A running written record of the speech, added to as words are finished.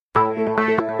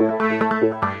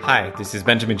Hi, this is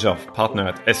Benjamin Joff, partner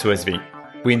at SOSV.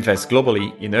 We invest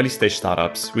globally in early-stage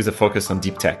startups with a focus on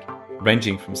deep tech,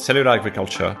 ranging from cellular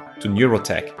agriculture to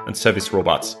neurotech and service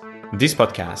robots. In this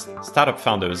podcast, startup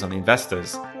founders and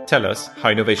investors tell us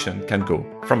how innovation can go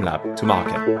from lab to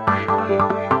market.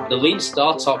 The lean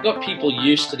startup got people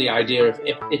used to the idea of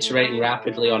iterating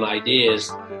rapidly on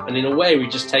ideas, and in a way, we've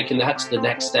just taken that to the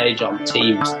next stage on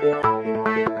teams.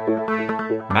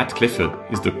 Matt Clifford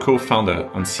is the co-founder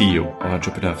and CEO of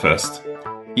Entrepreneur First.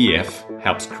 EF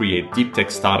helps create deep tech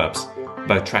startups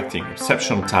by attracting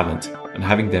exceptional talent and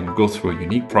having them go through a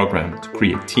unique program to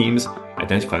create teams,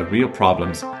 identify real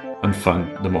problems, and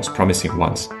fund the most promising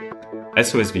ones.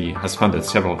 SOSV has funded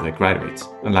several of their graduates,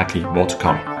 and likely more to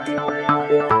come.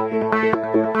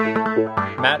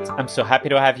 Matt, I'm so happy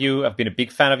to have you. I've been a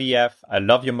big fan of EF. I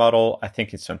love your model. I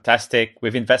think it's fantastic.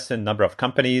 We've invested in a number of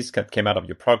companies that came out of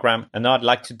your program. And now I'd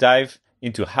like to dive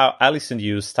into how Alice and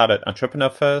you started Entrepreneur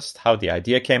First, how the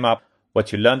idea came up,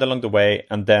 what you learned along the way,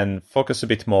 and then focus a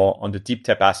bit more on the deep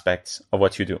tech aspects of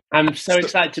what you do. I'm so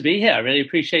excited to be here. I really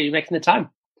appreciate you making the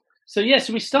time. So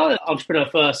we started Entrepreneur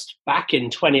First back in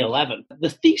 2011.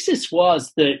 The thesis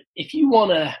was that if you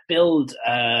want to build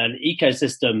an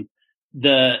ecosystem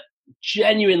that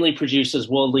genuinely produces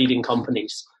world-leading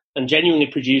companies and genuinely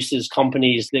produces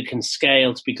companies that can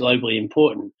scale to be globally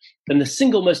important, then the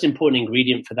single most important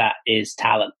ingredient for that is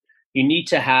talent. You need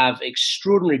to have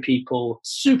extraordinary people,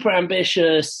 super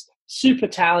ambitious, super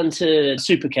talented,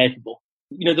 super capable.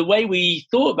 The way we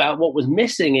thought about what was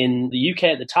missing in the UK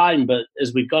at the time, but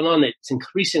as we've gone on, it's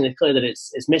increasingly clear that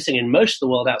it's missing in most of the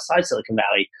world outside Silicon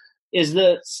Valley, is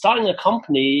that starting a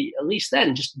company, at least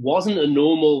then, just wasn't a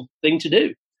normal thing to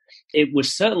do. It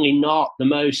was certainly not the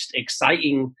most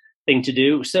exciting thing to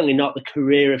do. It was certainly not the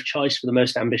career of choice for the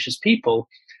most ambitious people.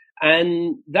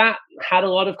 And that had a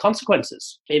lot of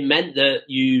consequences. It meant that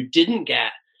you didn't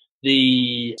get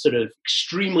the sort of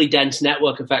extremely dense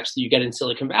network effects that you get in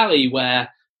Silicon Valley, where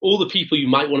all the people you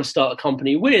might want to start a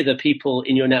company with are people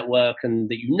in your network and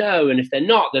that you know, and if they're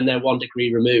not, then they're 1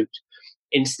 degree removed.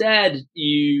 Instead,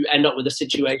 you end up with a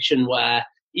situation where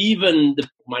even the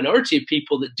minority of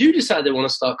people that do decide they want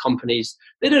to start companies,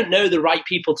 they don't know the right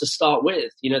people to start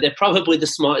with. They're probably the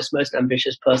smartest, most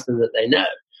ambitious person that they know.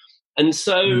 And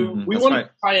so we want to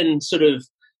try and sort of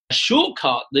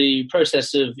shortcut the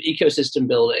process of ecosystem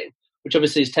building, which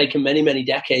obviously has taken many, many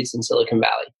decades in Silicon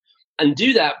Valley, and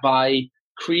do that by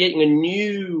creating a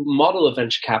new model of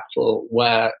venture capital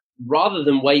where rather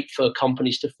than wait for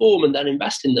companies to form and then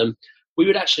invest in them, we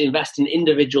would actually invest in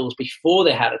individuals before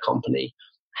they had a company,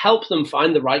 help them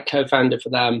find the right co-founder for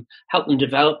them, help them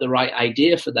develop the right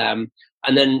idea for them,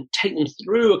 and then take them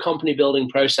through a company building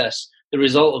process, the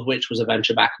result of which was a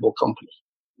venture backable company.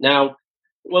 Now,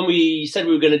 when we said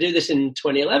we were going to do this in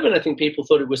 2011, I think people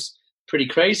thought it was pretty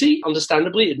crazy.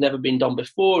 Understandably, it had never been done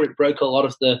before. It broke a lot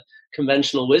of the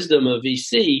conventional wisdom of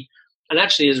VC. And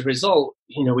actually, as a result,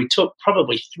 we took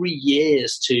probably 3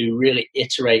 years to really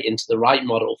iterate into the right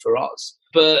model for us.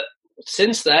 But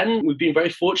since then, we've been very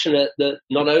fortunate that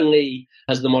not only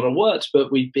has the model worked,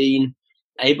 but we've been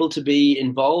able to be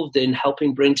involved in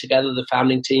helping bring together the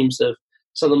founding teams of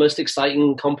some of the most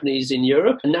exciting companies in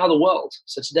Europe and now the world.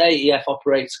 So today, EF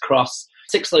operates across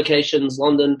 6 locations: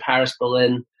 London, Paris,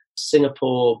 Berlin,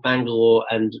 Singapore, Bangalore,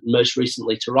 and most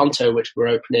recently Toronto, which we're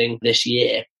opening this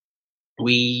year.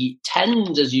 We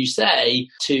tend, as you say,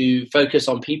 to focus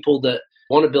on people that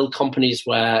want to build companies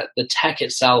where the tech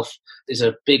itself is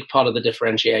a big part of the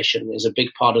differentiation, is a big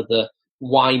part of the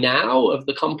why now of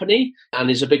the company, and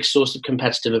is a big source of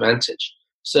competitive advantage.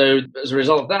 So as a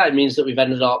result of that, it means that we've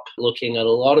ended up looking at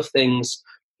a lot of things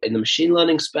in the machine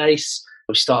learning space.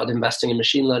 We started investing in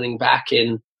machine learning back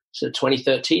in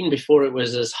 2013, before it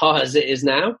was as hard as it is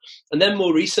now. And then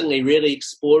more recently, really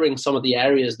exploring some of the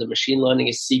areas that machine learning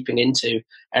is seeping into,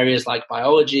 areas like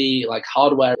biology, like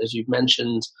hardware, as you've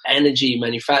mentioned, energy,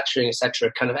 manufacturing,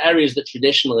 etc., kind of areas that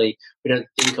traditionally we don't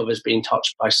think of as being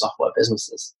touched by software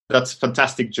businesses. That's a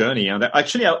fantastic journey. And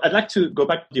actually, I'd like to go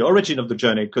back to the origin of the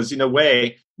journey, because in a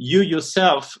way, you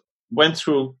yourself went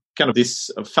through kind of this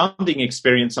founding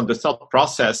experience on the thought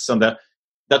process, and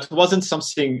that wasn't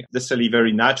something necessarily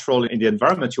very natural in the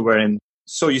environment you were in.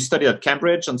 So you studied at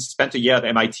Cambridge and spent a year at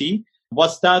MIT.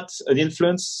 Was that an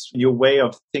influence in your way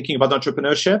of thinking about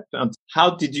entrepreneurship? And how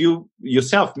did you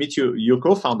yourself meet your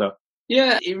co-founder?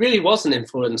 Yeah, it really was an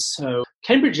influence. So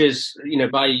Cambridge is,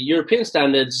 by European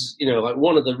standards, like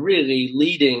one of the really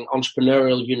leading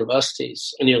entrepreneurial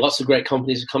universities. And, lots of great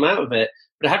companies have come out of it.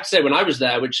 But I have to say, when I was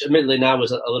there, which admittedly now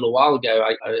was a little while ago,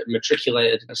 I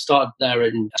matriculated, I started there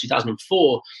in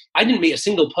 2004. I didn't meet a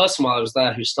single person while I was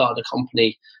there who started a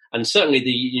company And certainly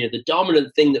the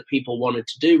dominant thing that people wanted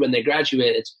to do when they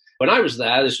graduated, when I was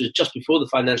there, this was just before the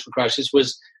financial crisis,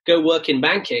 was go work in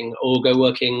banking or go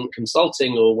work in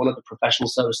consulting or one of the professional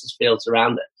services fields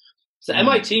around it. So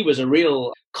MIT was a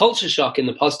real culture shock in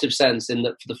the positive sense, in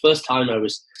that for the first time I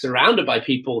was surrounded by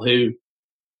people who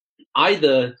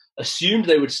either assumed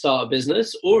they would start a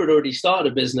business or had already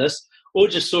started a business, or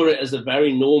just saw it as a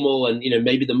very normal and,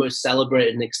 maybe the most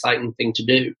celebrated and exciting thing to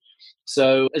do.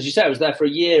 So as you say, I was there for a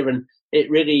year, and it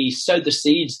really sowed the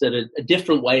seeds that a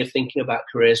different way of thinking about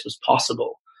careers was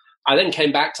possible. I then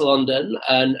came back to London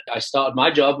and I started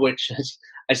my job, which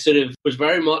I sort of was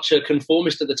very much a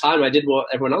conformist at the time. I did what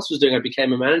everyone else was doing. I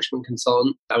became a management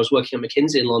consultant. I was working at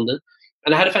McKinsey in London,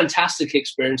 and I had a fantastic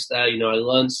experience there. I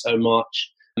learned so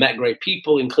much, met great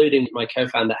people, including my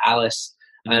co-founder, Alice,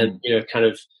 and, kind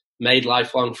of made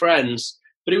lifelong friends.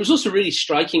 But it was also really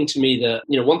striking to me that,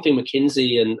 one thing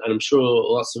McKinsey and I'm sure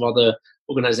lots of other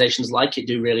organizations like it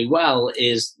do really well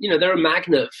is, they're a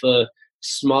magnet for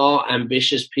smart,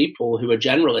 ambitious people who are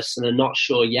generalists and are not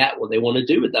sure yet what they want to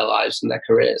do with their lives and their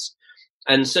careers.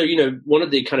 And so, one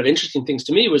of the kind of interesting things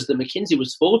to me was that McKinsey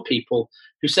was full of people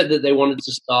who said that they wanted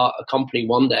to start a company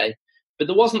one day, but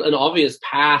there wasn't an obvious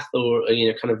path or,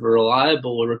 kind of a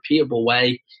reliable or repeatable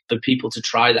way for people to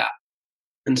try that.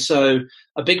 And so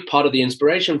a big part of the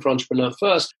inspiration for Entrepreneur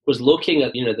First was looking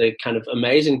at, the kind of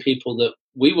amazing people that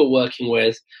we were working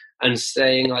with and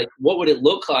saying, like, what would it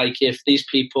look like if these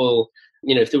people,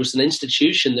 if there was an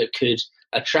institution that could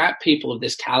attract people of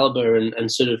this caliber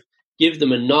and sort of give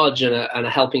them a nudge and a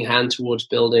helping hand towards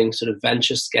building sort of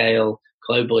venture scale,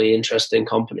 globally interesting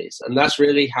companies. And that's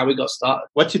really how we got started.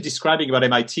 What you're describing about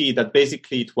MIT, that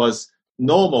basically it was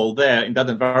normal there in that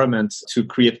environment to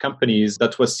create companies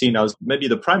that was seen as maybe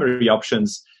the primary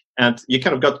options. And you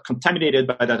kind of got contaminated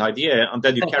by that idea. And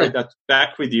then you carried that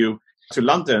back with you to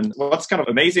London. What's kind of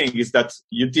amazing is that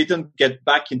you didn't get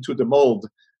back into the mold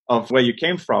of where you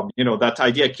came from. That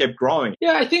idea kept growing.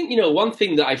 Yeah, I think, one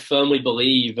thing that I firmly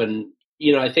believe, and,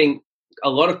 I think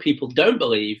a lot of people don't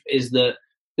believe, is that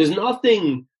there's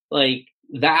nothing like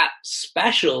that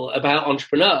special about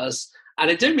entrepreneurs. And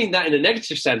I don't mean that in a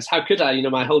negative sense. How could I?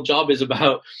 My whole job is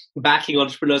about backing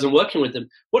entrepreneurs and working with them.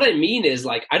 What I mean is,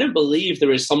 like, I don't believe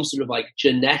there is some sort of like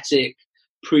genetic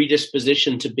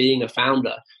predisposition to being a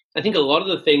founder. I think a lot of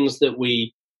the things that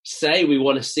we say we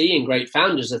want to see in great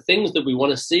founders are things that we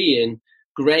want to see in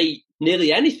great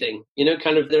nearly anything.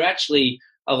 They're actually,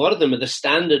 a lot of them are the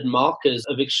standard markers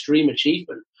of extreme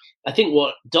achievement. I think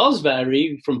what does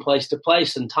vary from place to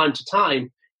place and time to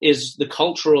time is the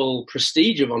cultural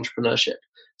prestige of entrepreneurship.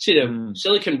 So,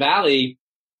 Silicon Valley,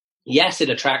 yes, it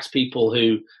attracts people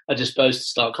who are disposed to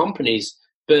start companies,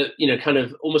 but, kind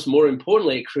of almost more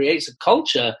importantly, it creates a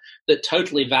culture that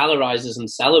totally valorizes and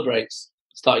celebrates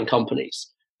starting companies.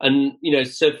 And,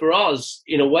 so for us,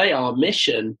 in a way, our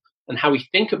mission and how we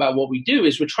think about what we do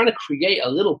is we're trying to create a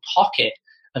little pocket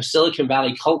of Silicon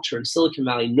Valley culture and Silicon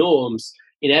Valley norms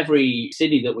in every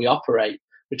city that we operate.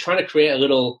 We're trying to create a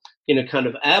little, kind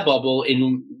of air bubble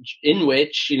in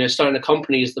which, starting a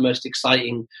company is the most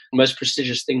exciting, most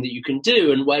prestigious thing that you can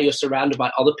do, and where you're surrounded by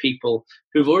other people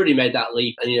who've already made that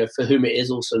leap and, for whom it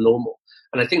is also normal.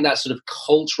 And I think that sort of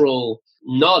cultural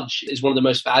nudge is one of the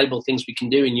most valuable things we can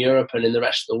do in Europe and in the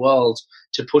rest of the world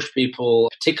to push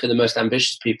people, particularly the most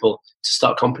ambitious people, to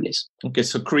start companies. Okay,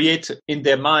 so create in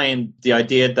their mind the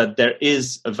idea that there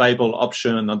is a viable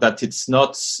option and that it's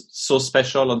not so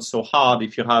special and so hard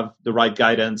if you have the right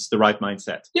guidance, the right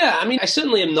mindset. Yeah, I mean, I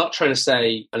certainly am not trying to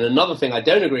say, and another thing I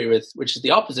don't agree with, which is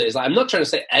the opposite, is I'm not trying to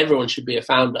say everyone should be a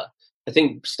founder. I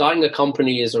think starting a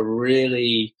company is a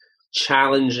really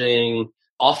challenging,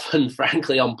 often,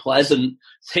 frankly, unpleasant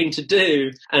thing to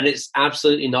do, and it's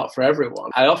absolutely not for everyone.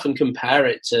 I often compare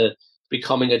it to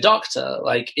becoming a doctor.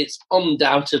 Like, it's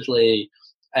undoubtedly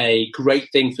a great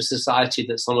thing for society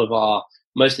that some of our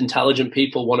most intelligent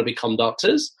people want to become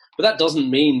doctors, but that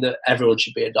doesn't mean that everyone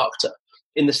should be a doctor.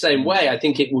 In the same way, I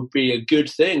think it would be a good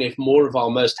thing if more of our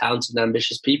most talented and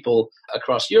ambitious people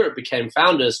across Europe became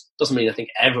founders. Doesn't mean I think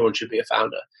everyone should be a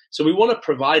founder. So we want to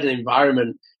provide an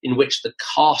environment in which the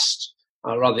cost,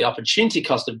 rather the opportunity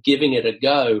cost of giving it a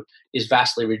go, is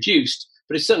vastly reduced.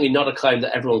 But it's certainly not a claim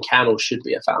that everyone can or should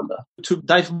be a founder. To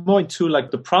dive more into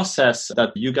like the process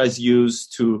that you guys use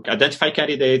to identify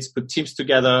candidates, put teams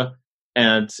together,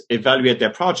 and evaluate their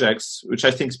projects, which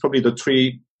I think is probably the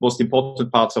three most important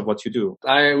parts of what you do.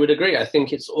 I would agree. I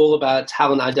think it's all about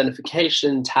talent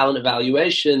identification, talent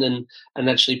evaluation, and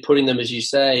actually putting them, as you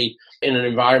say, in an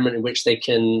environment in which they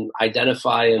can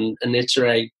identify and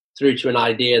iterate through to an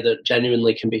idea that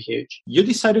genuinely can be huge. You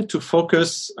decided to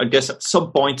focus, I guess, at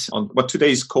some point on what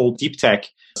today is called deep tech.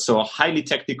 So highly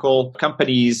technical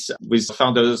companies with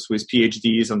founders with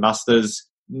PhDs and masters.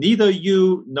 Neither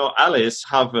you nor Alice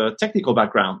have a technical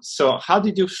background. So how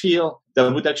did you feel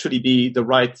that would actually be the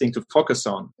right thing to focus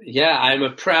on? Yeah, I'm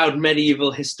a proud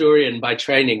medieval historian by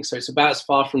training. So it's about as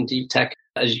far from deep tech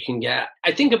as you can get.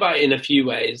 I think about it in a few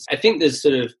ways. I think there's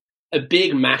sort of a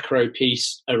big macro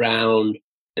piece around,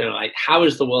 like how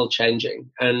is the world changing?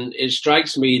 And it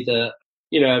strikes me that,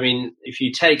 if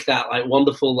you take that like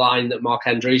wonderful line that Mark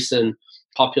Andreessen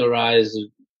popularized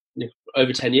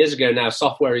over 10 years ago now,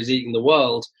 software is eating the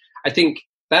world, I think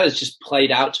that has just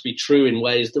played out to be true in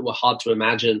ways that were hard to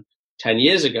imagine 10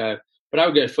 years ago. But I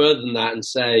would go further than that and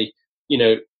say,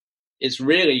 it's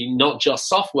really not just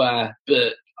software,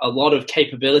 but a lot of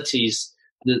capabilities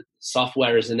that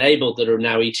software has enabled that are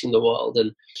now eating the world,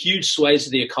 and huge swathes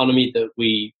of the economy that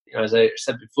we, as I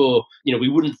said before, we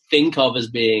wouldn't think of as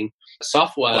being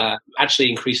software actually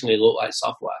increasingly look like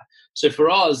software. So for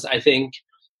us, I think,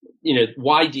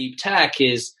 why deep tech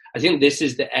is, I think this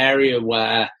is the area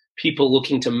where people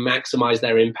looking to maximize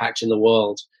their impact in the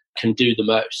world can do the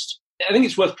most. I think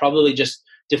it's worth probably just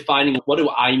defining what do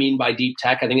I mean by deep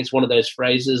tech. I think it's one of those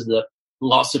phrases that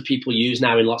lots of people use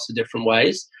now in lots of different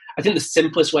ways. I think the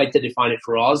simplest way to define it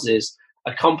for us is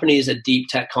a company is a deep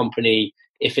tech company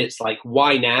if it's like,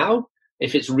 why now?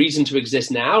 If it's reason to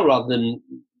exist now rather than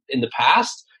in the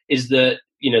past, is that,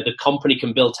 the company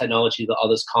can build technology that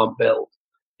others can't build.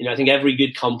 I think every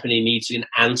good company needs an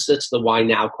answer to the why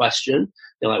now question.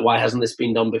 Like, why hasn't this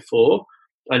been done before?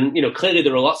 And, clearly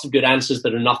there are lots of good answers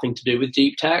that are nothing to do with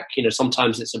deep tech.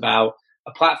 Sometimes it's about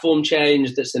a platform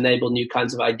change that's enabled new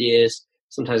kinds of ideas.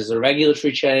 Sometimes it's a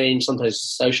regulatory change. Sometimes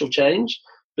it's a social change.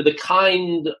 But the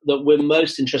kind that we're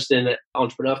most interested in at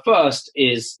Entrepreneur First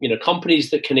is, companies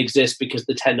that can exist because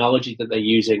the technology that they're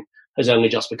using has only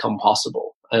just become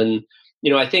possible. And,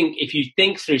 I think if you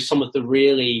think through some of the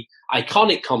really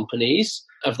iconic companies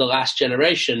of the last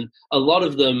generation, a lot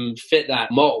of them fit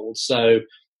that mold. So,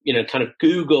 kind of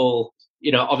Google,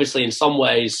 obviously in some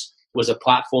ways was a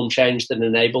platform change that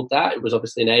enabled that. It was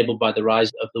obviously enabled by the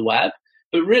rise of the web.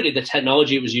 But really, the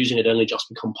technology it was using had only just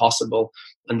become possible.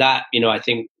 And that, I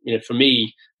think, for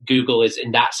me, Google is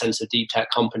in that sense a deep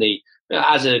tech company,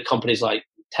 as are companies like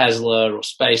Tesla or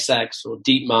SpaceX or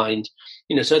DeepMind.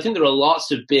 So I think there are lots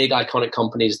of big iconic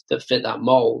companies that fit that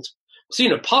mold. So,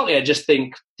 partly I just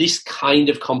think this kind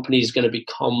of company is going to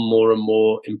become more and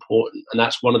more important. And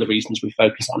that's one of the reasons we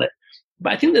focus on it.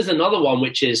 But I think there's another one,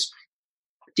 which is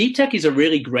deep tech is a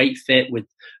really great fit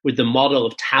with the model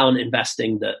of talent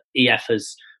investing that EF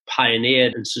has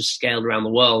pioneered and sort of scaled around the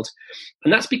world.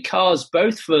 And that's because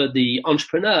both for the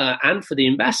entrepreneur and for the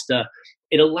investor,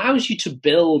 it allows you to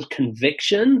build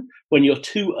conviction when you're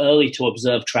too early to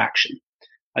observe traction.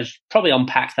 I should probably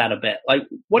unpack that a bit. Like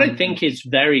what I think is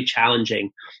very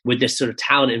challenging with this sort of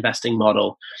talent investing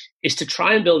model is to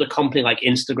try and build a company like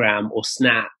Instagram or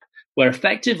Snap, where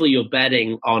effectively you're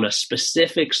betting on a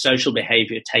specific social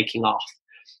behavior taking off.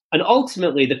 And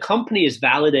ultimately, the company is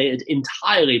validated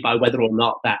entirely by whether or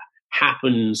not that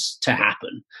happens to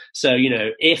happen. So,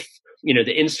 if,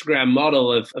 the Instagram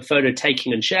model of photo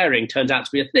taking and sharing turns out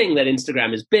to be a thing, then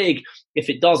Instagram is big. If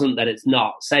it doesn't, then it's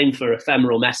not. Same for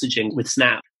ephemeral messaging with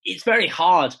Snap. It's very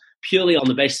hard, purely on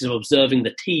the basis of observing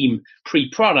the team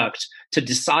pre-product, to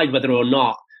decide whether or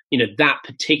not, that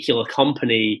particular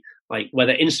company, like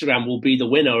whether Instagram will be the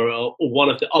winner or one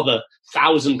of the other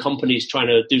 1,000 companies trying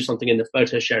to do something in the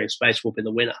photo sharing space will be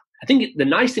the winner. I think the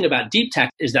nice thing about deep tech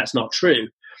is that's not true.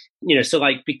 So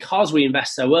like because we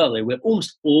invest so early, we're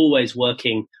almost always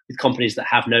working with companies that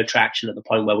have no traction at the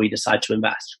point where we decide to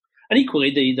invest. And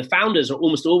equally, the founders are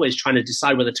almost always trying to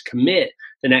decide whether to commit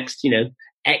the next,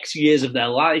 X years of their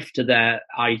life to their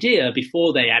idea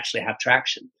before they actually have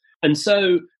traction. And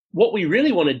so what we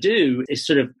really want to do is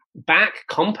sort of back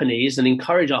companies and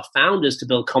encourage our founders to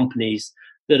build companies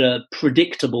that are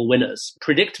predictable winners.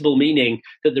 Predictable meaning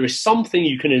that there is something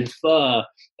you can infer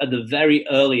at the very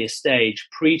earliest stage,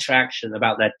 pre-traction,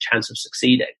 about their chance of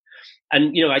succeeding.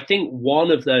 And, I think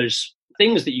one of those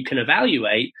things that you can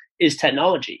evaluate is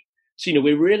technology. So,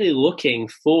 we're really looking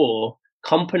for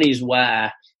companies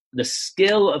where the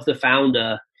skill of the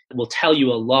founder will tell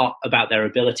you a lot about their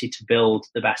ability to build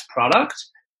the best product.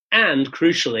 And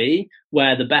crucially,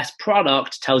 where the best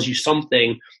product tells you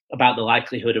something about the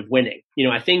likelihood of winning.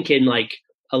 I think in like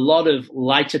a lot of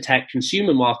lighter tech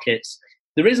consumer markets,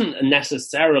 there isn't a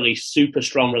necessarily super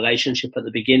strong relationship at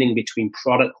the beginning between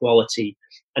product quality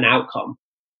and outcome.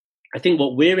 I think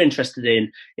what we're interested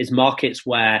in is markets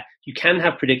where you can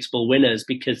have predictable winners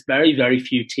because very, very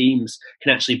few teams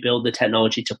can actually build the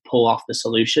technology to pull off the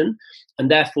solution. And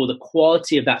therefore, the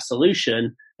quality of that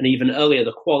solution, and even earlier,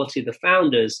 the quality of the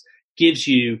founders, gives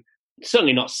you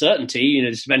certainly not certainty.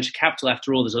 This venture capital,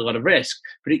 after all, there's a lot of risk,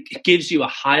 but it gives you a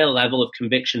higher level of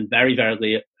conviction very,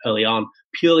 very early on,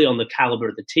 purely on the caliber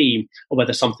of the team or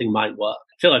whether something might work.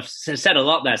 I feel I've said a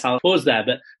lot there, so I'll pause there.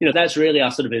 But, that's really our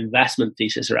sort of investment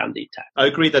thesis around deep tech. I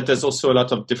agree that there's also a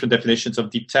lot of different definitions of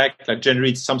deep tech, like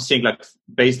generally it's something like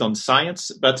based on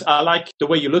science. But I like the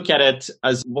way you look at it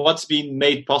as what's been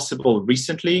made possible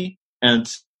recently.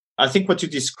 And I think what you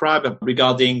describe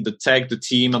regarding the tech, the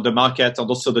team, and the market, and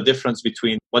also the difference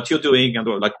between what you're doing and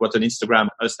like what an Instagram,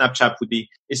 a Snapchat would be,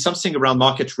 is something around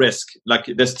market risk. Like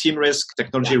there's team risk,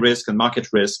 technology risk, and market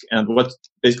risk. And what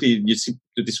basically you seem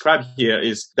to describe here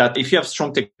is that if you have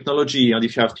strong technology and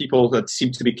if you have people that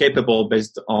seem to be capable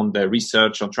based on their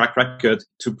research and track record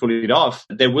to pull it off,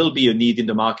 there will be a need in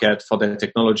the market for the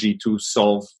technology to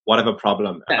solve whatever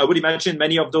problem. I would imagine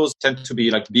many of those tend to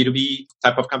be like B2B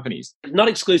type of companies. Not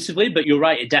exclusively, but you're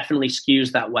right. It definitely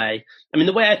skews that way. I mean,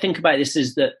 the way I think about this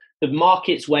is that the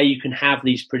markets where you can have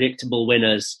these predictable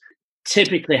winners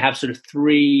typically have sort of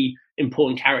three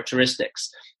important characteristics.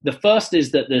 The first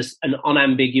is that there's an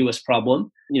unambiguous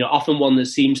problem, often one that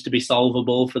seems to be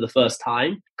solvable for the first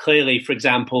time. Clearly, for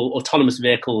example, autonomous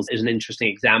vehicles is an interesting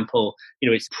example.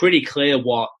 It's pretty clear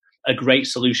what a great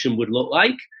solution would look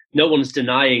like. No one's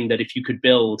denying that if you could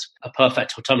build a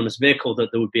perfect autonomous vehicle, that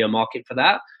there would be a market for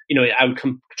that. I would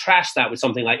contrast that with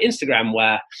something like Instagram,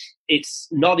 where it's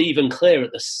not even clear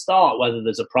at the start whether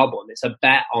there's a problem. It's a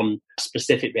bet on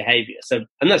specific behavior.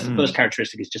 And that's the first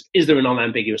characteristic, is there an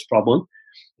unambiguous problem?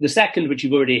 The second, which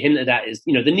you've already hinted at, is,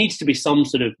 there needs to be some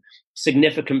sort of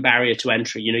significant barrier to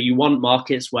entry. You want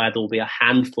markets where there'll be a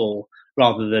handful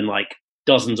rather than like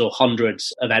dozens or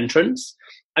hundreds of entrants.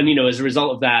 And, as a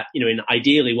result of that,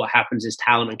 ideally what happens is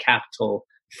talent and capital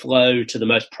flow to the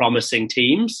most promising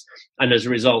teams. And as a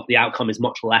result, the outcome is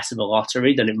much less of a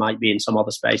lottery than it might be in some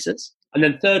other spaces. And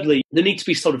then thirdly, there need to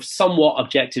be sort of somewhat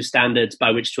objective standards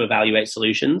by which to evaluate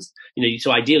solutions.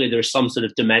 So ideally there is some sort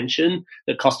of dimension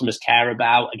that customers care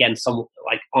about, again, some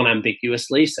like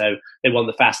unambiguously. So they want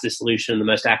the fastest solution, the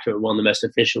most accurate one, the most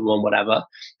efficient one, whatever.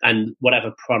 And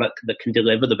whatever product that can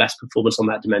deliver the best performance on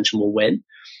that dimension will win.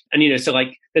 And, so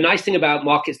like the nice thing about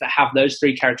markets that have those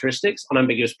three characteristics,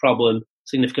 unambiguous problem,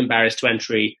 significant barriers to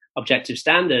entry, objective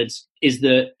standards, is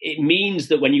that it means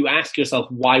that when you ask yourself,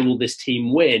 why will this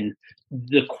team win?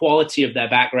 The quality of their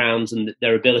backgrounds and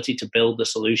their ability to build the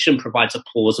solution provides a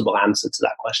plausible answer to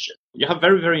that question. You have a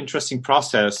very, very interesting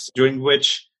process during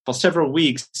which for several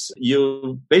weeks,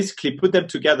 you basically put them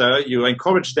together, you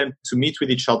encourage them to meet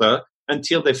with each other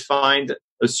until they find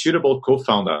a suitable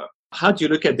co-founder. How do you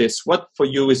look at this? What for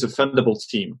you is a fundable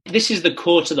team? This is the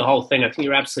core to the whole thing. I think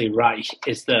you're absolutely right,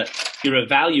 is that you're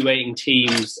evaluating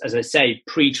teams, as I say,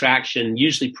 pre-traction,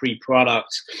 usually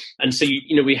pre-product. And so,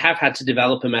 we have had to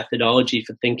develop a methodology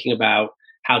for thinking about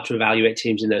how to evaluate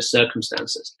teams in those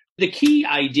circumstances. The key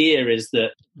idea is that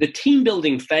the team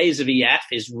building phase of EF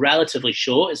is relatively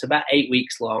short. It's about 8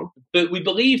 weeks long. But we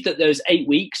believe that those 8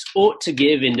 weeks ought to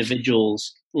give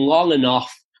individuals long enough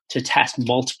to test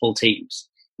multiple teams.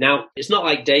 Now, it's not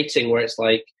like dating where it's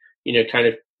like, kind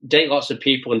of date lots of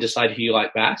people and decide who you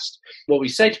like best. What we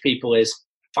say to people is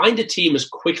find a team as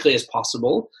quickly as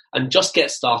possible and just get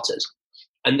started.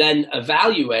 And then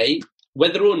evaluate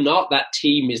whether or not that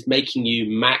team is making you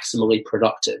maximally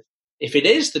productive. If it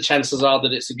is, the chances are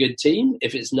that it's a good team.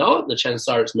 If it's not, the chances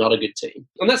are it's not a good team.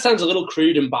 And that sounds a little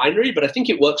crude and binary, but I think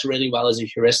it works really well as a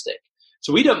heuristic.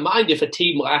 So we don't mind if a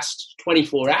team lasts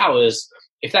 24 hours,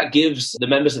 if that gives the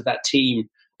members of that team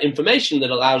information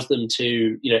that allows them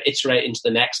to, iterate into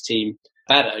the next team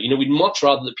better. We'd much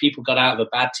rather that people got out of a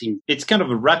bad team. It's kind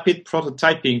of a rapid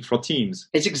prototyping for teams.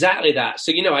 It's exactly that.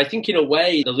 So, I think in a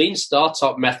way, the lean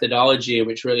startup methodology,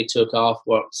 which really took off,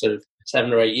 sort of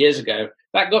 7 or 8 years ago,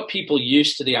 that got people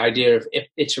used to the idea of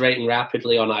iterating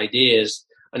rapidly on ideas.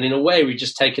 And in a way, we've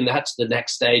just taken that to the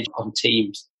next stage on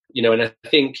teams. And I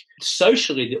think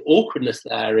socially, the awkwardness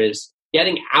there is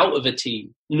getting out of a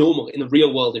team normally in the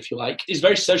real world, if you like, is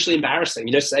very socially embarrassing.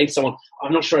 Saying to someone,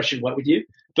 I'm not sure I should work with you.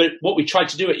 But what we tried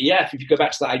to do at EF, if you go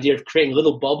back to the idea of creating a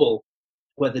little bubble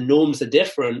where the norms are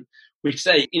different, we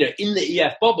say, in the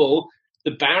EF bubble,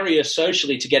 the barrier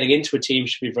socially to getting into a team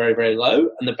should be very, very low.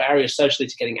 And the barrier socially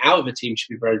to getting out of a team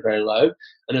should be very, very low.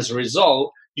 And as a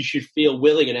result, you should feel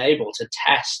willing and able to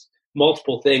test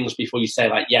multiple things before you say,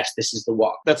 like, yes, this is the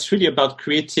one. That's really about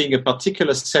creating a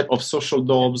particular set of social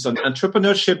norms and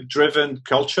entrepreneurship-driven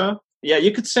culture Yeah,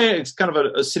 you could say it's kind of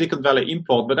a Silicon Valley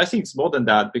import, but I think it's more than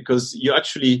that because you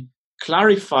actually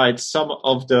clarified some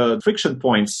of the friction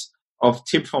points of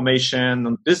team formation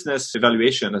and business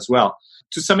evaluation as well.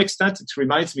 To some extent, it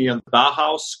reminds me of the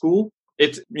Bauhaus school.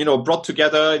 It, brought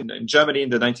together in Germany in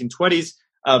the 1920s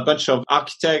a bunch of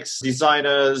architects,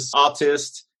 designers,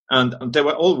 artists, and they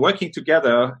were all working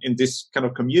together in this kind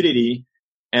of community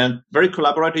and very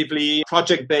collaboratively,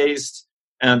 project-based.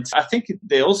 And I think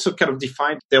they also kind of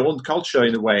defined their own culture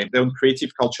in a way, their own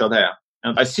creative culture there.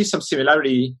 And I see some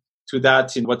similarity to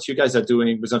that in what you guys are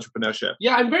doing with entrepreneurship.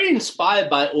 Yeah, I'm very inspired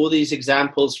by all these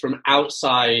examples from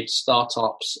outside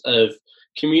startups of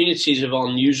communities of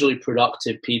unusually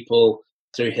productive people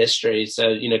through history.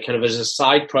 So, kind of as a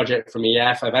side project from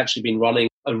EF, I've actually been running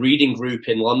a reading group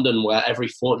in London where every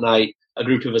fortnight a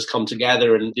group of us come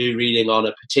together and do reading on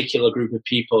a particular group of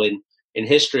people in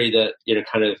history that,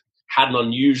 kind of had an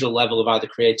unusual level of either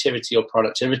creativity or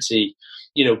productivity.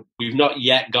 We've not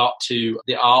yet got to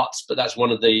the arts, but that's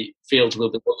one of the fields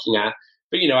we'll be looking at.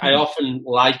 But, I often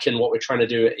liken what we're trying to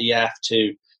do at EF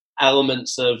to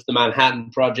elements of the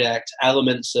Manhattan Project,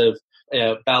 elements of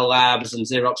Bell Labs and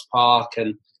Xerox PARC,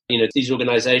 and these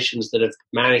organizations that have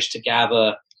managed to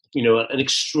gather an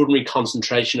extraordinary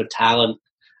concentration of talent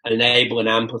and enable and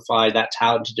amplify that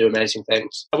talent to do amazing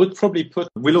things. I would probably put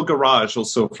Willow Garage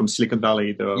also from Silicon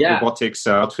Valley, the robotics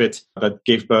outfit that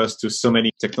gave birth to so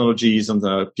many technologies and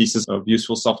the pieces of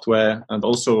useful software, and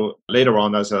also later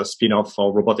on as a spin-off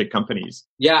for robotic companies.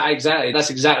 Yeah, exactly. That's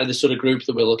exactly the sort of group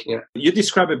that we're looking at. You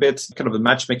describe a bit kind of the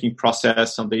matchmaking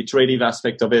process and the iterative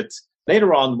aspect of it.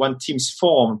 Later on, when teams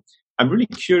form, I'm really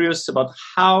curious about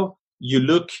how you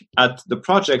look at the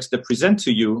projects they present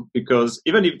to you, because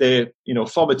even if they,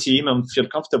 form a team and feel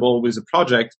comfortable with the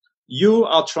project, you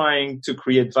are trying to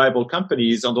create viable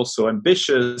companies and also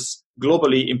ambitious,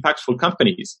 globally impactful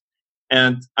companies.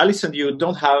 And Alison, you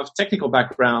don't have technical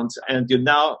background and you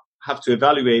now have to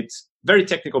evaluate very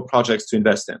technical projects to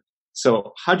invest in.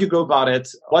 So how do you go about it?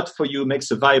 What for you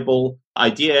makes a viable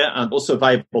idea and also a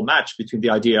viable match between the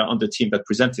idea and the team that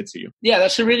presents it to you? Yeah,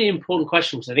 that's a really important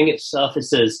question because I think it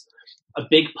surfaces a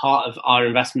big part of our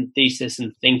investment thesis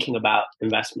and thinking about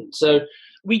investment. So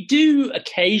we do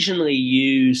occasionally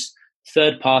use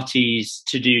third parties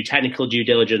to do technical due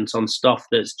diligence on stuff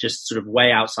that's just sort of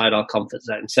way outside our comfort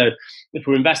zone. So if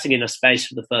we're investing in a space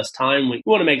for the first time, we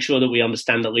want to make sure that we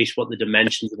understand at least what the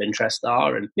dimensions of interest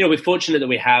are. And, we're fortunate that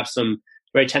we have some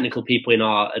very technical people in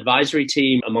our advisory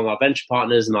team, among our venture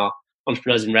partners and our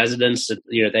entrepreneurs in residence. So,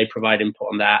 they provide input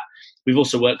on that. We've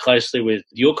also worked closely with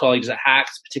your colleagues at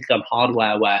Hacked, particularly on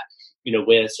hardware, where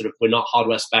we're not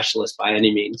hardware specialists by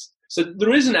any means. So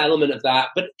there is an element of that,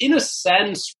 but in a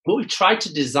sense, what we've tried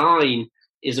to design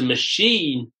is a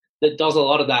machine that does a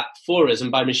lot of that for us. And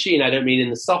by machine, I don't mean in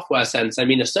the software sense; I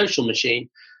mean a social machine.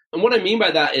 And what I mean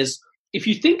by that is, if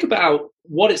you think about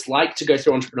what it's like to go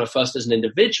through Entrepreneur First as an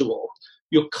individual,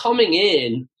 you're coming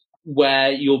in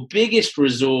where your biggest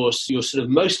resource, your sort of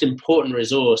most important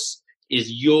resource,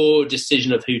 is your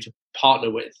decision of who to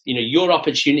partner with. Your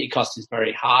opportunity cost is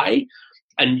very high,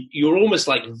 and you're almost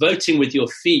like voting with your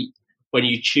feet when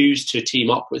you choose to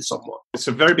team up with someone. It's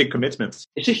a very big commitment.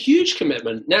 It's a huge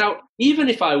commitment. Now, even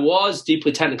if I was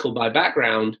deeply technical by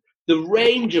background, the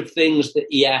range of things that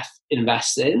EF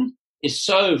invests in is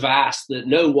so vast that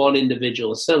no one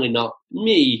individual, certainly not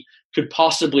me, could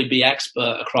possibly be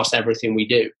expert across everything we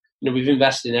do. We've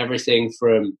invested in everything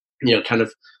from, kind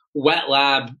of wet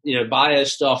lab, bio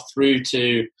stuff through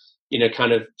to,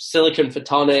 kind of silicon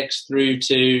photonics through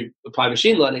to applied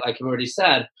machine learning, like I've already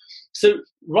said. So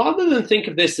rather than think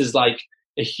of this as like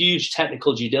a huge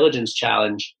technical due diligence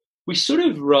challenge, we sort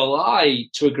of rely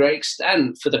to a great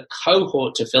extent for the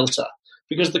cohort to filter,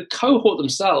 because the cohort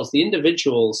themselves, the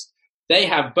individuals, they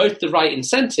have both the right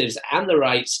incentives and the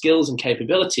right skills and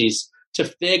capabilities to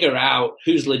figure out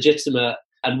who's legitimate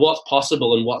and what's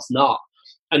possible and what's not.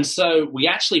 And so we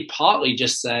actually partly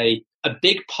just say a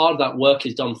big part of that work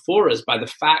is done for us by the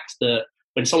fact that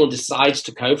when someone decides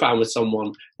to co-found with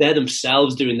someone, they're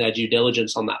themselves doing their due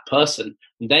diligence on that person.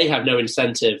 And they have no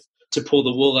incentive to pull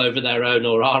the wool over their own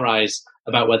or our eyes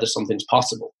about whether something's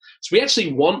possible. So we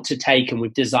actually want to take, and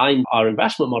we've designed our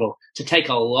investment model to take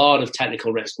a lot of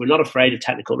technical risk. We're not afraid of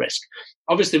technical risk.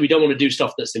 Obviously, we don't want to do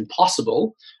stuff that's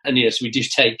impossible. And so we do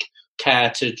take care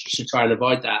to try and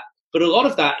avoid that. But a lot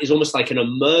of that is almost like an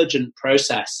emergent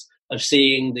process of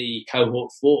seeing the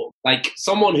cohort form. Like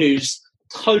someone who's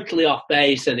totally off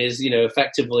base and is,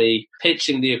 effectively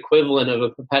pitching the equivalent of a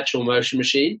perpetual motion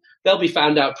machine, they'll be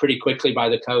found out pretty quickly by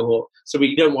the cohort. So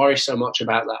we don't worry so much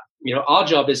about that. Our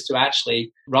job is to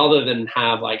actually, rather than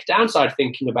have like downside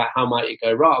thinking about how might it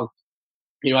go wrong,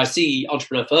 I see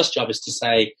Entrepreneur First job is to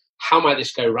say, how might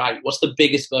this go right? What's the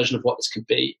biggest version of what this could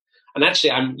be? And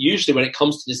actually, I'm usually, when it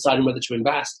comes to deciding whether to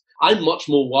invest, I'm much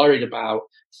more worried about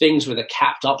things with a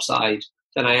capped upside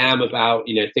than I am about,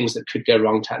 things that could go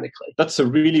wrong technically. That's a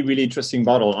really, really interesting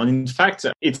model. And in fact,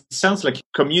 it sounds like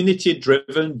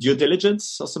community-driven due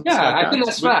diligence or something like that. Yeah,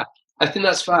 I think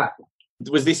that's fair.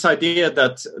 With this idea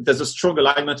that there's a strong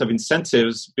alignment of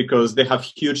incentives because they have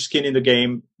huge skin in the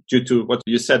game due to what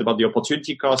you said about the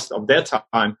opportunity cost of their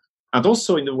time. And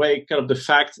also in a way, kind of the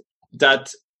fact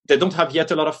that they don't have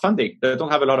yet a lot of funding. They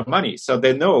don't have a lot of money. So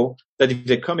they know that if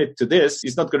they commit to this,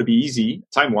 it's not going to be easy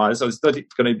time-wise, or it's not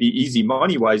going to be easy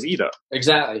money-wise either.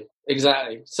 Exactly.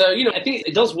 So, I think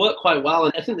it does work quite well.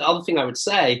 And I think the other thing I would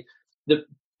say that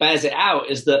bears it out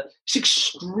is that it's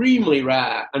extremely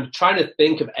rare. I'm trying to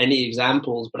think of any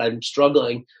examples, but I'm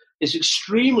struggling. It's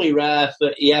extremely rare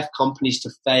for EF companies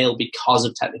to fail because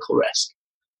of technical risk.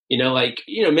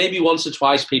 Maybe once or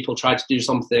twice people tried to do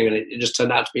something and it just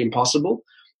turned out to be impossible.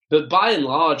 But by and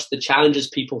large, the challenges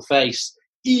people face,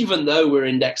 even though we're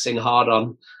indexing hard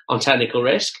on technical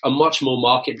risk, are much more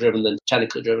market-driven than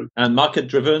technically driven. And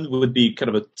market-driven would be kind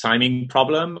of a timing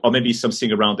problem, or maybe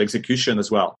something around execution as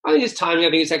well. I think it's timing. I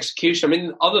think it's execution. I mean,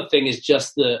 the other thing is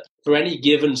just that for any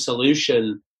given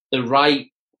solution, the right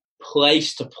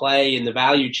place to play in the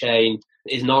value chain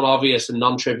is non-obvious and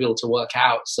non-trivial to work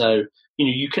out. So,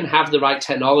 you can have the right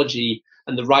technology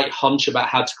and the right hunch about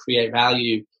how to create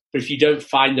value. But if you don't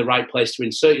find the right place to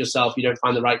insert yourself, you don't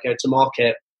find the right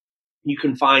go-to-market, you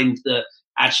can find that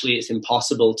actually it's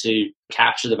impossible to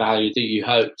capture the value that you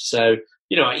hope. So,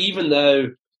 even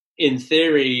though in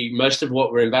theory, most of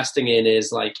what we're investing in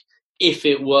is like, if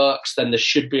it works, then there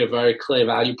should be a very clear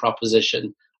value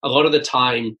proposition. A lot of the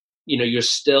time, you're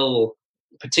still,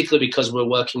 particularly because we're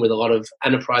working with a lot of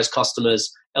enterprise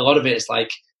customers, a lot of it is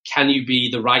like, can you be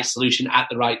the right solution at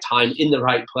the right time, in the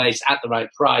right place, at the right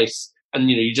price? And,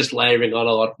 you're just layering on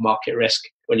a lot of market risk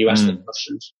when you ask the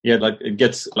questions. Yeah, like it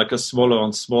gets like a smaller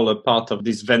and smaller part of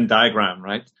this Venn diagram,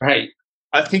 right? Right.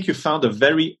 I think you found a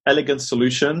very elegant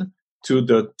solution to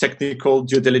the technical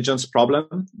due diligence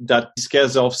problem that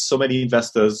scares off so many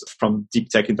investors from deep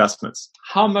tech investments.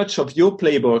 How much of your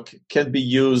playbook can be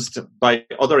used by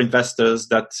other investors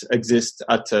that exist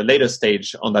at a later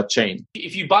stage on that chain?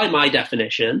 If you buy my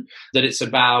definition, that it's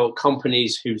about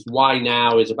companies whose why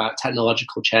now is about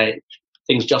technological change,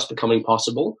 things just becoming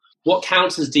possible. What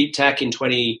counts as deep tech in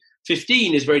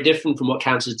 2015 is very different from what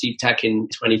counts as deep tech in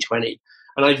 2020.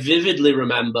 And I vividly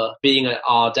remember being at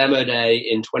our demo day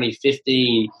in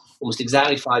 2015, almost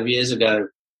exactly 5 years ago,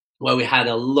 where we had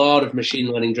a lot of machine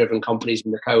learning driven companies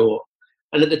in the cohort.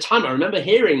 And at the time, I remember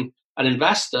hearing an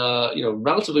investor,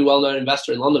 relatively well-known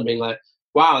investor in London being like,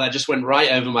 wow, that just went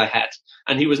right over my head.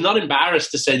 And he was not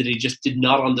embarrassed to say that he just did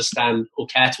not understand or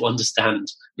care to understand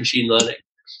machine learning.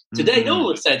 Today, no one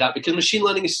would say that because machine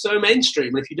learning is so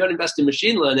mainstream. And if you don't invest in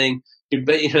machine learning,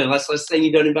 let's say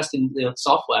you don't invest in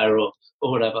software or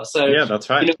whatever. So yeah, that's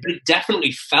right. It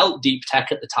definitely felt deep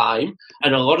tech at the time.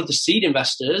 And a lot of the seed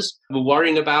investors were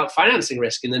worrying about financing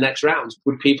risk in the next rounds.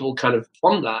 Would people kind of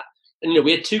fund that? And,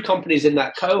 we had two companies in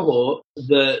that cohort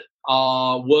that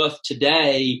are worth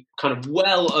today kind of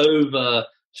well over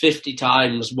 50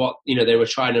 times what, they were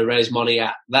trying to raise money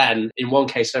at then, in one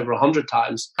case over 100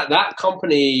 times. That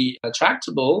company,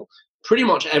 Tractable, pretty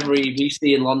much every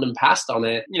VC in London passed on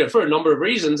it, for a number of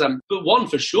reasons. But one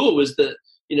for sure was that,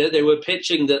 they were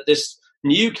pitching that this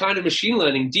new kind of machine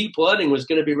learning, deep learning, was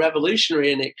going to be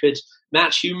revolutionary and it could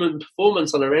match human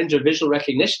performance on a range of visual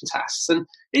recognition tasks. And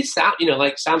it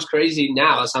sounds crazy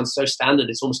now. It sounds so standard.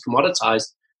 It's almost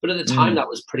commoditized. But at the time, that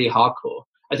was pretty hardcore.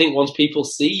 I think once people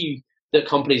see that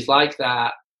companies like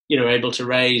that, are able to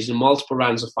raise multiple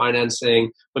rounds of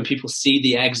financing, when people see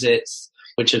the exits,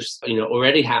 which have,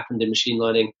 already happened in machine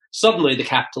learning, suddenly the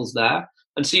capital's there.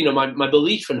 And so, my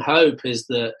belief and hope is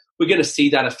that we're going to see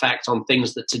that effect on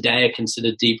things that today are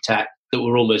considered deep tech that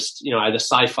were almost, either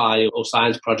sci-fi or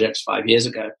science projects 5 years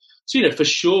ago. So, for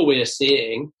sure we're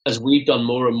seeing, as we've done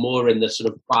more and more in the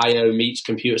sort of bio meets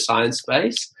computer science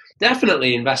space,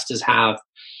 definitely investors have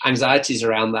anxieties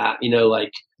around that,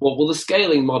 what will the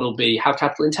scaling model be? How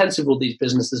capital intensive will these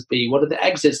businesses be? What do the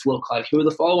exits look like? Who are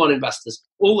the follow-on investors?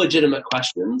 All legitimate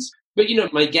questions. But,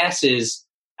 my guess is,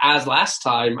 as last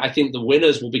time, I think the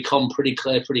winners will become pretty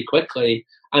clear pretty quickly,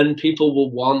 and people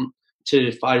will want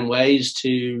to find ways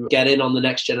to get in on the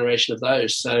next generation of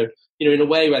those. So, in a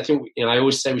way, I think, I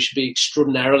always say we should be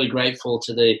extraordinarily grateful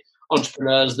to the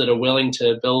entrepreneurs that are willing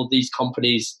to build these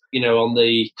companies, on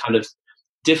the kind of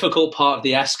difficult part of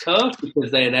the S-curve,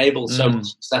 because they enable so much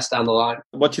success down the line.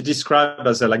 What you describe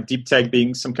as deep tech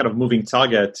being some kind of moving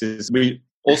target is we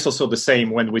also saw the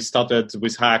same when we started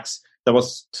with Hacks. That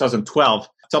was 2012.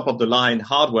 Top of the line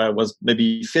hardware was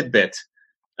maybe Fitbit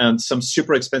and some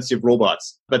super expensive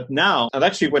robots. But now, and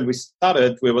actually when we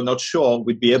started, we were not sure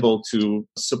we'd be able to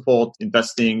support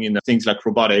investing in things like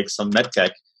robotics and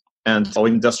medtech and or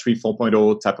industry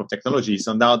 4.0 type of technologies.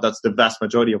 And now that's the vast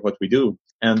majority of what we do.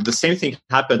 And the same thing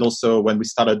happened also when we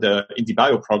started the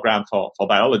IndieBio program for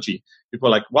biology. People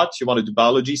were like, what? You want to do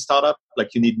biology startup?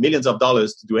 Like you need millions of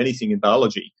dollars to do anything in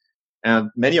biology. And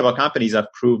many of our companies have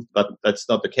proved that that's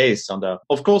not the case. And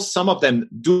of course, some of them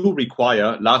do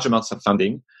require large amounts of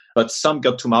funding, but some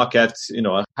got to market,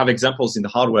 I have examples in the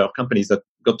hardware of companies that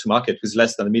got to market with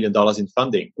less than $1 million in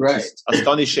funding. Right. Which is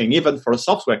astonishing, even for a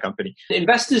software company.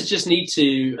 Investors just need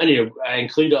to, and I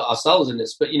include ourselves in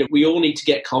this, but we all need to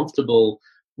get comfortable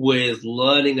with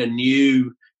learning a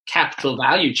new capital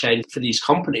value chain for these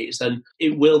companies. And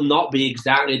it will not be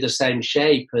exactly the same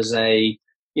shape as a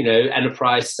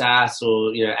enterprise SaaS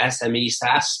or, SME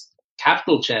SaaS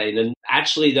capital chain. And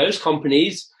actually those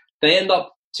companies, they end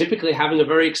up typically having a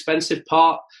very expensive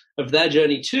part of their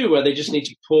journey too, where they just need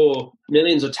to pour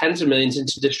millions or tens of millions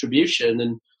into distribution.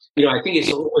 And, I think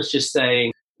it's always just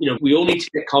saying, we all need to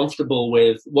get comfortable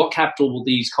with what capital will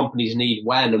these companies need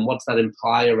when, and what's that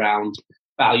imply around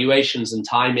valuations and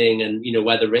timing and,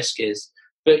 where the risk is.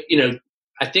 But,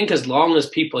 I think as long as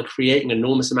people are creating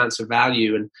enormous amounts of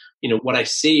value, and what I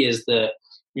see is that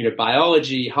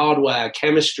biology, hardware,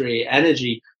 chemistry,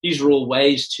 energy, these are all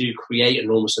ways to create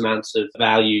enormous amounts of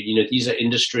value. These are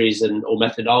industries or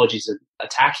methodologies and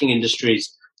attacking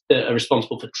industries that are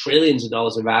responsible for trillions of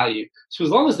dollars of value. So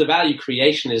as long as the value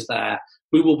creation is there,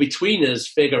 we will between us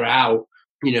figure out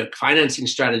financing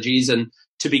strategies. And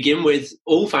to begin with,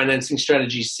 all financing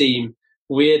strategies seem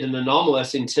weird and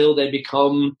anomalous until they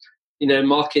become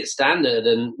market standard.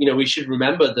 And, we should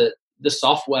remember that the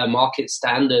software market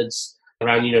standards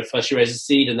around, first you raise a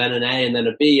seed and then an A and then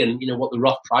a B, and, what the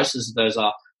rough prices of those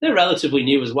are, they're relatively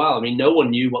new as well. I mean, no one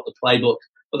knew what the playbook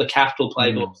or the capital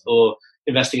playbook for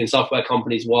investing in software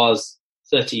companies was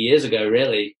 30 years ago,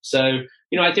 really. So,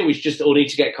 I think we just all need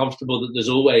to get comfortable that there's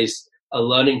always a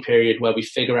learning period where we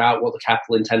figure out what the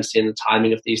capital intensity and the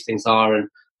timing of these things are. And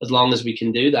as long as we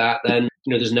can do that, then,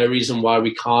 there's no reason why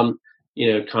we can't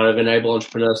kind of enable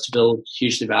entrepreneurs to build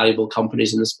hugely valuable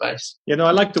companies in the space. I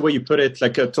like the way you put it,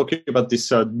 like talking about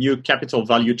this new capital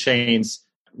value chains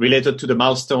related to the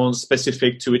milestones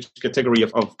specific to each category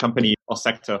of company or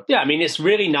sector. Yeah, I mean, it's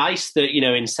really nice that,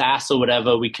 in SaaS or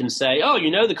whatever, we can say,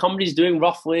 the company's doing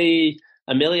roughly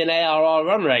 $1 million ARR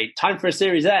run rate, time for a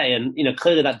Series A. And,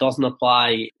 clearly that doesn't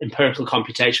apply empirical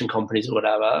computation companies or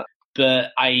whatever.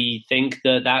 But I think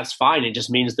that that's fine. It just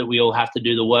means that we all have to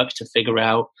do the work to figure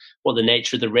out what the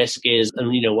nature of the risk is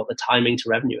and, what the timing to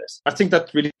revenue is. I think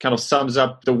that really kind of sums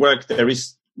up the work there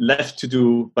is left to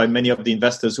do by many of the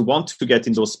investors who want to get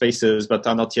in those spaces but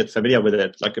are not yet familiar with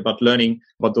it, like about learning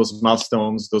about those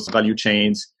milestones, those value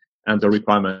chains, and the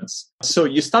requirements. So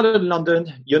you started in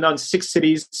London, you're now in 6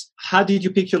 cities. How did you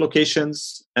pick your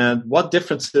locations and what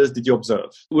differences did you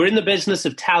observe? We're in the business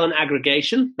of talent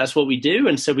aggregation. That's what we do.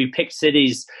 And so we picked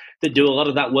cities that do a lot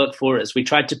of that work for us. We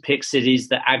tried to pick cities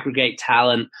that aggregate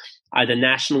talent either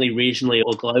nationally, regionally,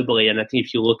 or globally. And I think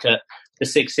if you look at the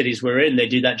 6 cities we're in, they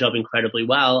do that job incredibly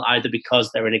well, either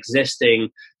because they're an existing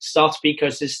startup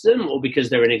ecosystem or because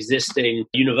they're an existing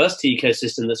university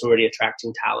ecosystem that's already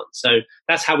attracting talent. So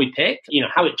that's how we pick.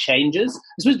 How it changes.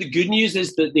 I suppose the good news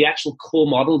is that the actual core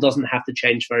model doesn't have to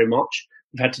change very much.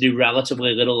 We've had to do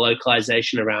relatively little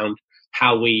localization around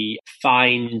how we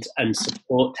find and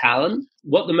support talent.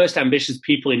 What the most ambitious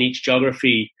people in each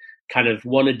geography kind of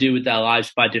want to do with their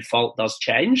lives by default does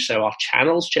change. So our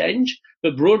channels change,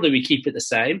 but broadly we keep it the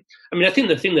same. I mean, I think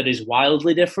the thing that is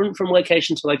wildly different from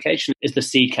location to location is the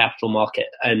seed capital market.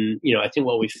 And, I think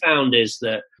what we found is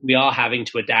that we are having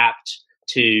to adapt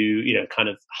to, kind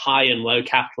of high and low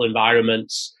capital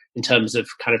environments in terms of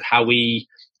kind of how we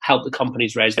help the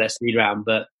companies raise their seed round.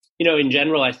 But, in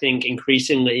general, I think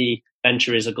increasingly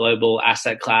venture is a global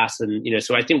asset class. And,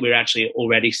 so I think we're actually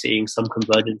already seeing some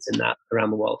convergence in that around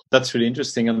the world. That's really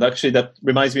interesting. And actually, that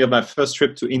reminds me of my first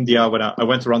trip to India when I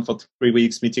went around for 3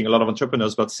 weeks meeting a lot of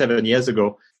entrepreneurs about 7 years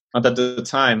ago. And at the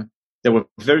time, there were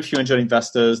very few angel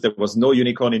investors. There was no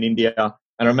unicorn in India. And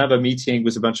I remember meeting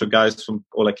with a bunch of guys from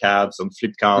Ola Cabs and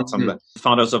Flipkart and the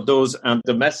founders of those. And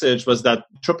the message was that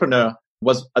entrepreneur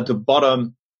was at the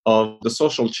bottom of the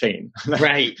social chain.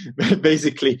 Right.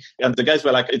 Basically. And the guys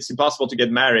were like, it's impossible to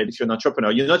get married if you're an entrepreneur.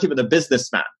 You're not even a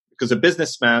businessman, because a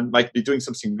businessman might be doing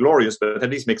something glorious, but at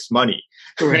least makes money.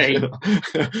 Right.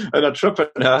 An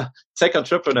entrepreneur, tech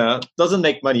entrepreneur, doesn't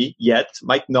make money yet,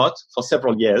 might not for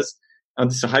several years.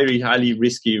 And it's a highly, highly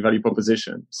risky value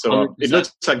proposition. So 100%. It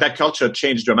looks like that culture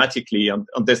changed dramatically. And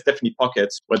there's definitely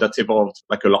pockets where that's evolved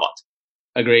like a lot.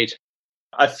 Agreed.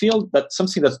 I feel that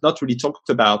something that's not really talked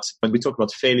about when we talk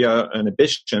about failure and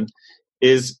ambition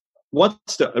is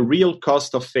what's the real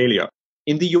cost of failure?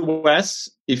 In the US,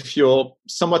 if you're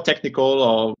somewhat technical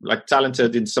or like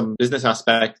talented in some business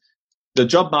aspect, the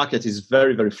job market is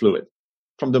very, very fluid.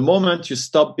 From the moment you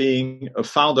stop being a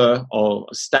founder or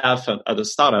a staff at a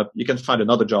startup, you can find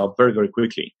another job very, very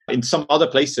quickly. In some other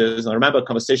places, I remember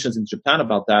conversations in Japan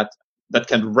about that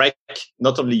can wreck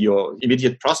not only your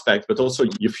immediate prospects, but also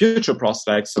your future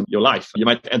prospects and your life. You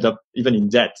might end up even in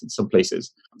debt in some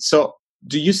places. So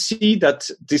do you see that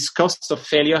this cost of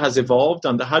failure has evolved?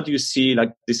 And how do you see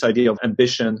like this idea of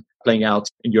ambition playing out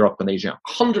in Europe and Asia?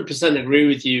 100% agree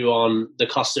with you on the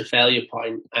cost of failure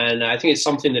point. And I think it's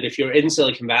something that if you're in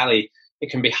Silicon Valley,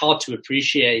 it can be hard to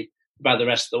appreciate about the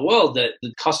rest of the world, that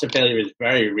the cost of failure is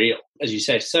very real, as you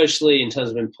say, socially, in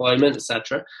terms of employment,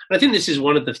 etc. And I think this is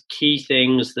one of the key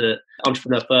things that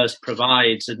Entrepreneur First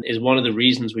provides, and is one of the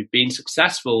reasons we've been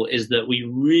successful, is that we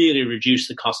really reduce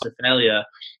the cost of failure,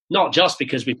 not just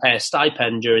because we pay a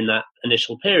stipend during that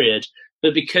initial period,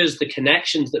 but because the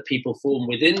connections that people form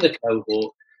within the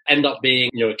cohort end up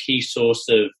being, a key source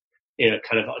of,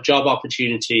 kind of job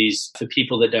opportunities for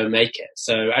people that don't make it.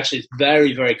 So actually, it's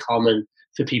very, very common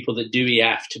for people that do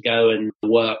EF to go and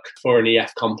work for an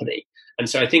EF company. And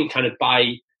so I think kind of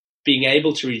by being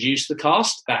able to reduce the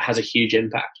cost, that has a huge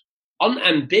impact. On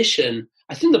ambition,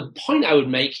 I think the point I would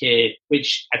make here,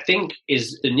 which I think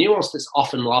is the nuance that's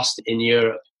often lost in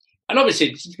Europe, and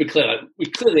obviously, to be clear, we're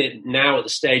clearly now at the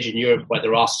stage in Europe where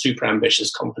there are super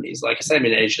ambitious companies. Like I said,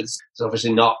 in Asia, it's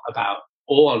obviously not about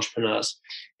all entrepreneurs.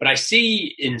 But I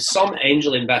see in some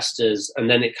angel investors, and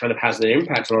then it kind of has an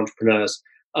impact on entrepreneurs,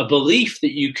 a belief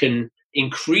that you can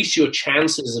increase your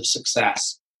chances of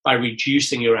success by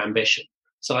reducing your ambition.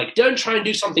 So like, don't try and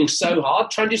do something so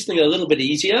hard, try and do something a little bit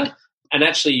easier, and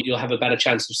actually you'll have a better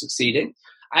chance of succeeding.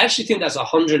 I actually think that's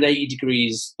 180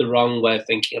 degrees the wrong way of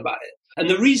thinking about it. And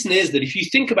the reason is that if you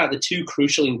think about the two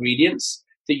crucial ingredients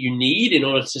that you need in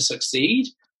order to succeed,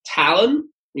 talent,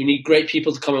 you need great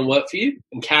people to come and work for you,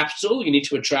 and capital, you need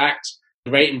to attract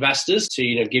great investors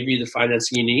to give you the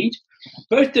financing you need.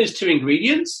 Both those two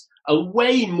ingredients are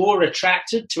way more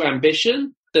attracted to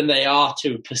ambition than they are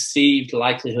to perceived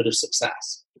likelihood of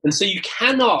success. And so you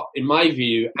cannot, in my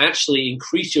view, actually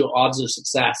increase your odds of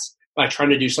success by trying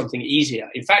to do something easier.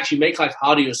 In fact, you make life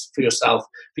harder for yourself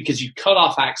because you cut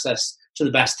off access to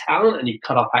the best talent and you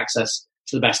cut off access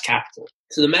to the best capital.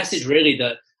 So the message really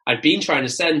that I've been trying to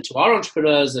send to our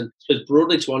entrepreneurs and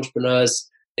broadly to entrepreneurs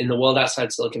in the world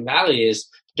outside Silicon Valley is,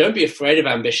 don't be afraid of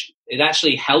ambition. It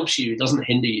actually helps you. It doesn't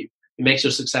hinder you. It makes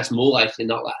your success more likely,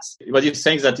 not less. What you're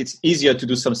saying is that it's easier to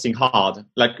do something hard,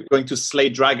 like going to slay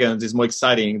dragons is more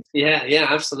exciting. Yeah,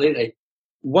 absolutely.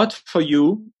 What for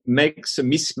you makes a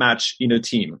mismatch in a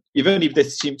team, even if they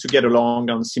seem to get along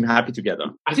and seem happy together?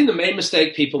 I think the main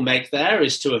mistake people make there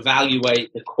is to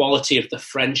evaluate the quality of the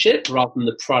friendship rather than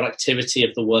the productivity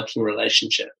of the working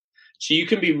relationship. So you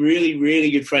can be really, really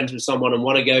good friends with someone and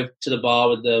want to go to the bar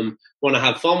with them, want to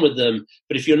have fun with them.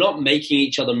 But if you're not making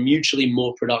each other mutually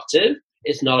more productive,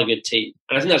 it's not a good team.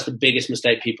 And I think that's the biggest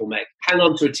mistake people make. Hang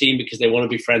on to a team because they want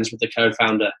to be friends with the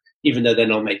co-founder, even though they're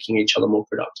not making each other more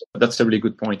productive. That's a really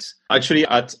good point. Actually,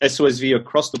 at SOSV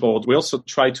across the board, we also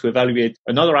try to evaluate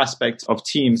another aspect of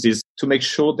teams is to make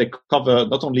sure they cover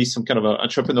not only some kind of an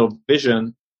entrepreneurial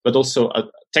vision, but also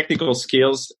technical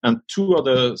skills and two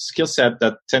other skill sets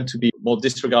that tend to be more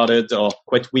disregarded or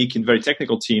quite weak in very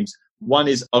technical teams. One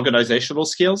is organizational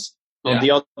skills, and the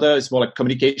other is more like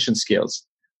communication skills.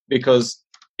 Because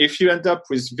if you end up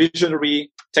with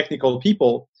visionary technical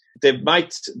people, they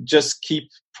might just keep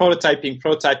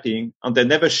prototyping, and they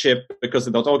never ship because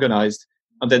they're not organized,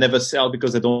 and they never sell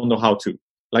because they don't know how to.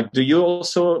 Like, do you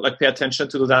also pay attention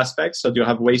to those aspects? Or do you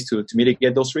have ways to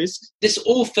mitigate those risks? This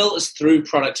all filters through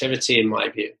productivity, in my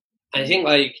view. I think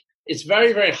it's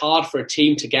very, very hard for a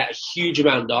team to get a huge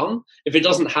amount done if it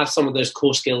doesn't have some of those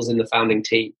core skills in the founding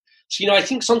team. So, I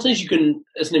think sometimes you can,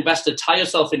 as an investor, tie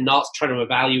yourself in knots trying to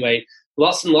evaluate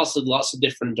lots of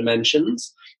different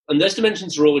dimensions. And those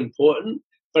dimensions are all important.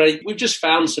 But we've just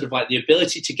found the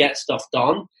ability to get stuff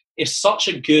done is such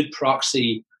a good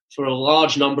proxy for a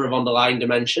large number of underlying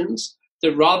dimensions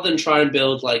that rather than try and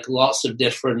build lots of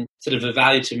different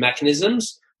evaluative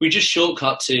mechanisms, We just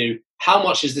shortcut to how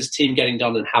much is this team getting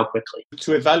done and how quickly.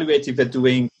 To evaluate if they're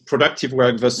doing productive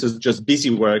work versus just busy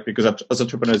work, because as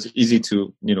entrepreneurs, it's easy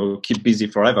to, keep busy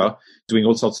forever, doing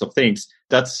all sorts of things.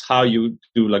 That's how you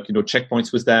do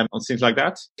checkpoints with them and things like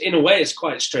that. In a way, it's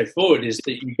quite straightforward, is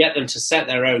that you get them to set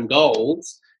their own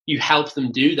goals. You help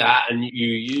them do that, and you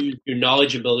use your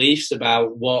knowledge and beliefs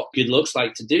about what good looks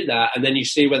like to do that, and then you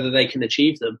see whether they can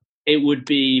achieve them. It would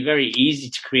be very easy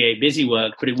to create busy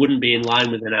work, but it wouldn't be in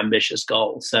line with an ambitious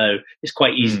goal. So it's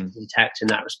quite easy to detect in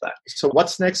that respect. So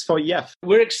what's next for EF?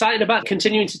 We're excited about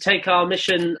continuing to take our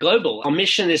mission global. Our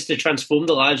mission is to transform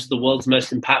the lives of the world's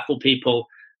most impactful people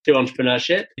through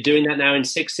entrepreneurship. We're doing that now in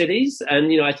 6 cities.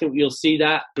 And, I think you'll see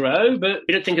that grow, but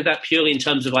we don't think of that purely in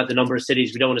terms of the number of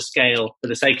cities. We don't want to scale for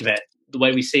the sake of it. The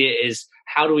way we see it is,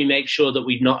 how do we make sure that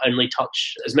we not only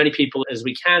touch as many people as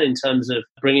we can in terms of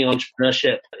bringing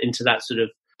entrepreneurship into that sort of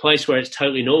place where it's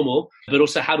totally normal, but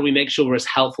also how do we make sure we're as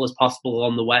helpful as possible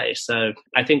along the way? So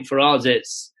I think for us,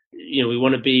 it's, we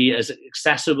want to be as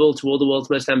accessible to all the world's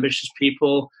most ambitious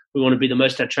people. We want to be the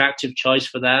most attractive choice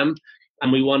for them.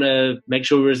 And we want to make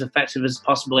sure we're as effective as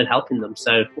possible in helping them.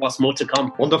 So lots more to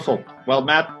come. Wonderful. Well,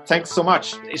 Matt, thanks so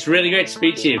much. It's really great to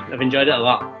speak to you. I've enjoyed it a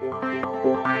lot.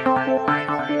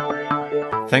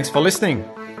 Thanks for listening.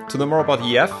 To know more about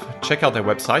EF, check out their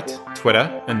website,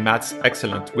 Twitter, and Matt's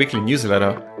excellent weekly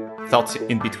newsletter, Thoughts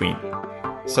in Between.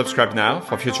 Subscribe now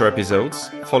for future episodes,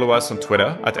 follow us on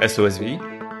Twitter at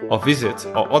SOSV, or visit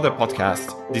our other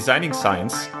podcast, Designing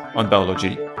Science on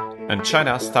Biology, and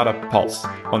China Startup Pulse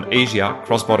on Asia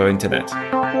Cross-Border Internet.